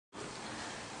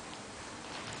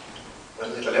Ég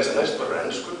ætla að lesa næst bara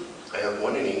ensku. I have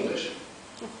one in English.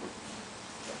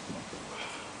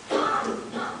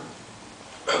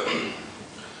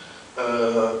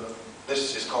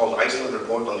 This is called Iceland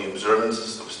Report on the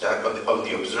Observance of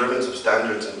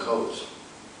Standards and Codes.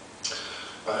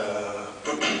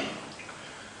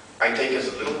 I take as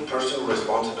a little personal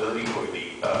responsibility for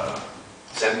the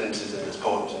sentences in this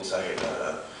poem, since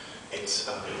it's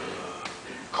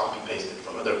copy-pasted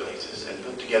from other places and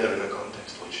put together in a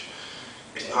context which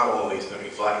is not always very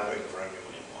flattering for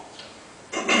everyone involved.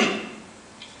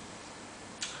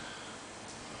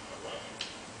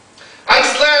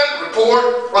 Iceland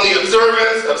Report on the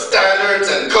Observance of Standards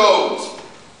and Codes.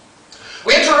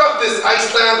 We interrupt this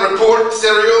Iceland Report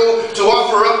serial to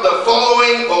offer up the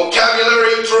following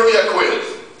vocabulary trivia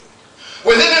quiz.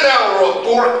 Within an hour of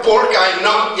pork, I'm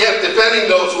not yet defending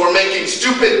those who are making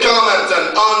stupid comments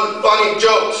and unfunny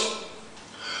jokes.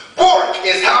 Pork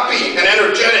is happy and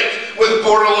energetic with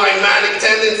borderline manic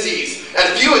tendencies, and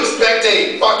if you expect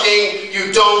any fucking,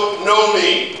 you don't know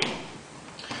me.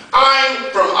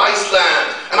 I'm from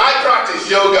Iceland, and I practice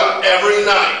yoga every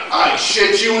night. I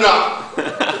shit you not.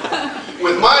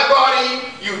 With my body,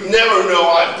 you'd never know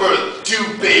I've birthed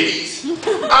 2 babies.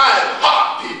 I'm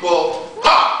hot, people.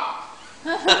 Hot.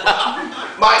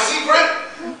 My secret?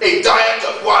 A diet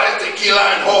of Juarez tequila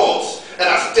and holes, and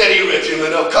a steady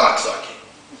regimen of cocksucking.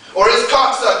 Or is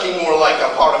cocksucking more like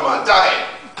a part of my diet?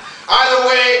 Either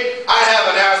way, I have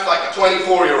an ass like a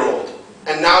 24-year-old.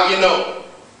 And now you know.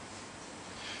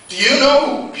 Do you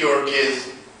know who Björk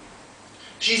is?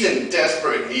 She's in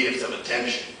desperate need of some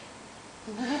attention.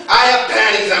 I have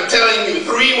panties, I'm telling you,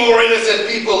 3 more innocent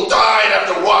people died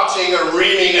after watching or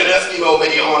reaming an Eskimo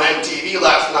video on MTV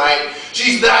last night.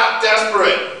 She's that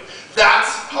desperate. That's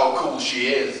how cool she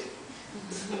is.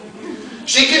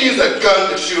 She can use a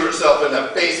gun to shoot herself in the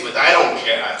face with, I don't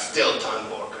care, I'd still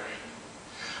tongue-fork her.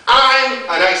 I'm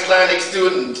an Icelandic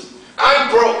student. I'm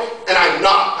broke, and I'm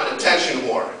not an attention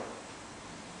whore.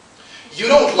 You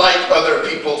don't like other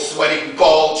people's sweaty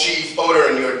ball cheese odor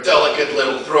in your delicate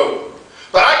little throat.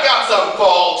 But I got some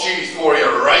ball cheese for you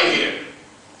right here.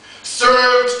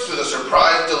 Served to the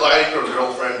surprised delight of your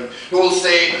girlfriend, who will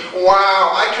say,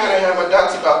 wow, I kind of have my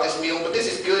doubts about this meal, but this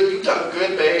is good, you've done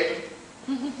good, babe.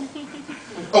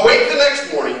 Awake the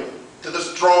next morning to the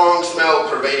strong smell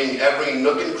pervading every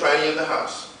nook and cranny of the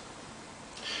house.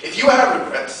 If you have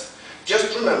regrets,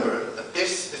 just remember that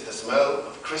this is the smell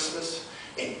of Christmas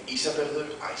in Ísafjörður,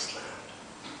 Iceland.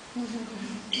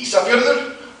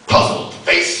 Ísafjörður? Puzzled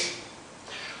face.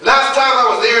 Last time I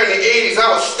was there in the 80s, I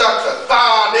was stuck for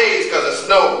 5 days because of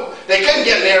snow. They couldn't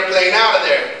get an airplane out of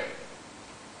there.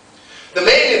 The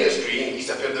main industry in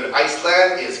Ísafjörður,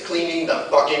 Iceland is cleaning the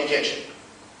fucking kitchen.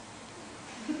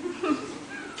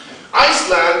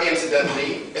 Iceland,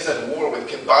 incidentally, is at war with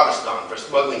Kyrgyzstan for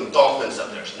smuggling dolphins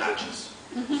up their snatches.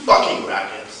 Fucking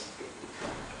ragheads.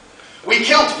 We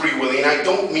killed Free Willy, and I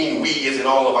don't mean we as in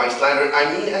all of Iceland,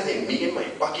 I mean as in me and my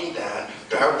fucking dad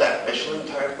grabbed that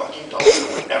Michelin-tired fucking dolphin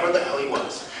wherever the hell he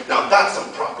was. Now that's some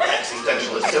proper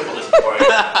existentialist symbolism for you.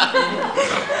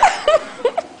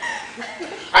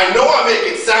 I know I make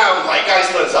it sound like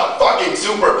Iceland's a fucking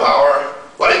superpower,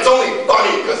 but it's only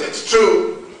funny because it's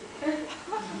true.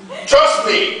 Trust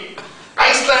me,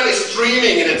 Iceland is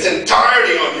streaming in its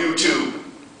entirety on YouTube.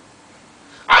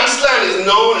 Iceland is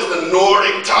known as the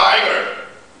Nordic tiger.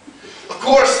 Of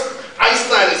course,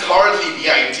 Iceland is hardly the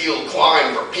ideal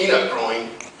clime for peanut growing,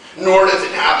 nor does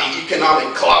it have the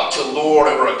economic clout to lord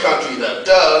over a country that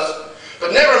does.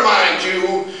 But never mind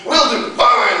you, we'll do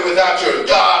fine without your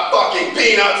god-fucking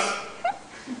peanuts.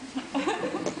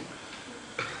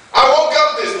 I woke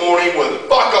up this morning with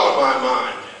fuck on my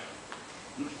mind.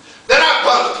 Then I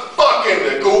punched fuck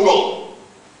into Google.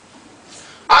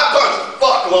 I punched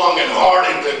fuck long and hard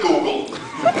into Google.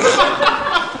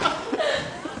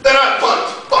 Then I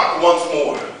punched fuck once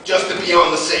more, just to be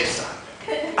on the safe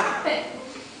side.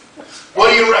 What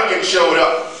do you reckon showed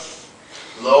up?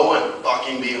 Lo and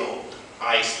fucking behold,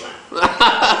 Iceland.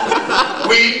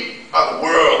 We are the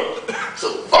world, so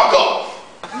fuck off.